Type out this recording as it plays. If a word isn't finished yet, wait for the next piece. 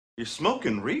You're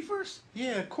smoking reefers?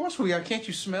 Yeah, of course we are. Can't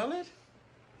you smell it?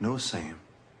 No, Sam.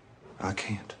 I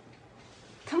can't.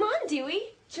 Come on, Dewey.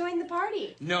 Join the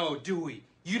party. No, Dewey.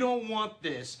 You don't want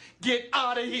this. Get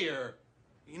out of here.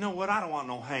 You know what? I don't want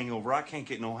no hangover. I can't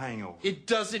get no hangover. It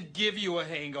doesn't give you a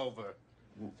hangover.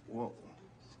 Well,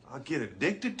 I'll get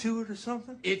addicted to it or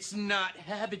something? It's not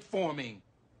habit forming.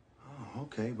 Oh,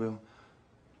 okay. Well,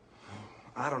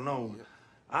 I don't know.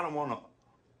 I don't want to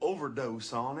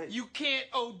overdose on it. You can't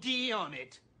OD on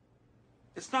it.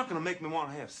 It's not going to make me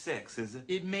want to have sex, is it?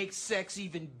 It makes sex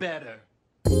even better.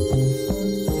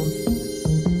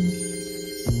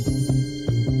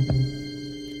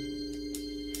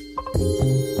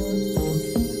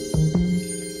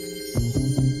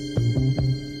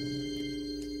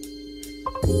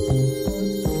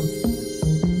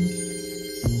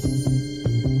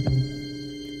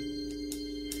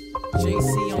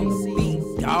 JC on the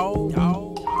beat, dawg.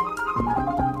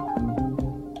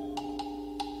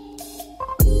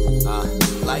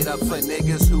 Light up for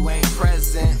niggas who ain't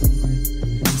present.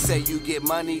 Say you get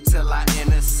money till I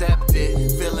intercept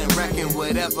it. Feeling wrecking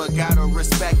whatever, gotta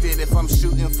respect it. If I'm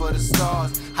shooting for the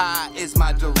stars, high is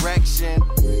my direction.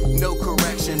 No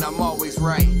correction, I'm always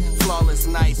right. Flawless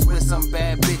nights with some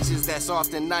bad bitches that's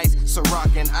often nice.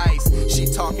 Ciroc and ice. She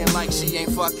talking like she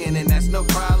ain't fucking, and that's no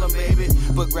problem, baby.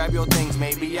 But grab your things,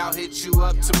 maybe I'll hit you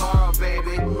up tomorrow,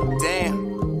 baby.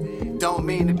 Damn, don't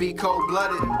mean to be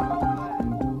cold-blooded,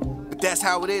 but that's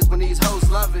how it is when these hoes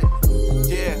love it.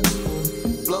 Yeah.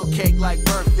 Blow cake like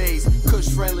birthdays, Kush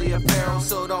friendly apparel,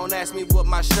 so don't ask me what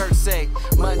my shirt say.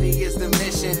 Money is the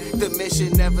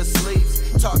mission never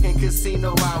sleeps. Talking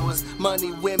casino hours,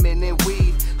 money, women, and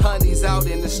weed. Honeys out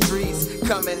in the streets,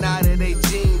 coming out of their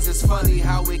jeans. It's funny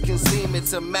how it can seem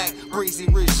it's a Mack Breezy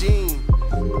regime.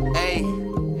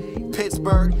 Ayy,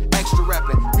 Pittsburgh, extra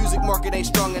rapping. Music market ain't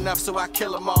strong enough, so I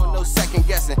kill them all, no second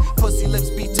guessing. Pussy lips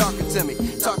be talking to me,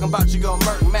 talking about you gon'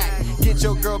 murk Mac. Get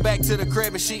your girl back to the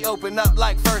crib and she open up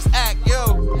like first act,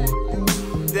 yo.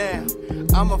 Damn,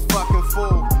 I'm a fucking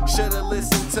fool. Should've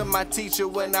listened to my teacher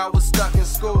when I was stuck in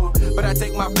school. But I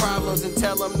take my problems and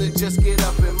tell them to just get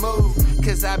up and move.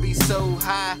 Cause I be so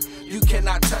high, you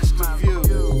cannot touch the view.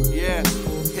 Yeah,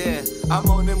 I'm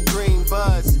on them green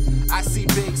buds. I see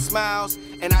big smiles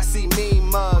and I see mean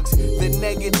mugs. The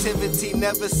negativity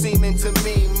never seeming to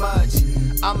mean much.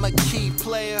 I'm a key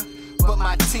player, but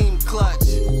my team clutch.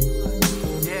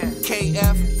 Yeah,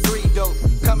 KF, 3 dope,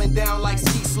 coming down like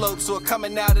ski slopes or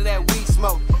coming out of that weed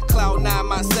smoke. Cloud 9,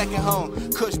 my second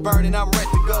home. Kush burning, I'm ready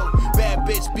to go. Bad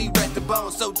bitch be ready to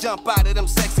bone, so jump out of them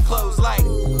sexy clothes like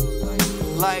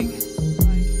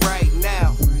right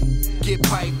now. Get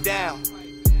piped down,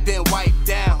 then wipe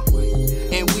down.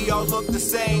 And we all look the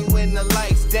same when the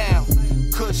lights down.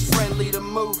 Kush friendly, the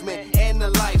movement and the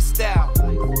lifestyle.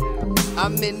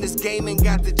 I'm in this game and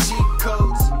got the cheat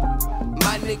codes.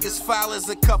 My niggas foul as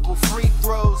a couple free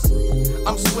throws.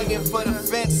 I'm swinging for the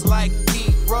fence like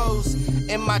Pete Rose.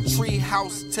 In my tree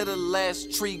house till the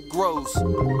last tree grows.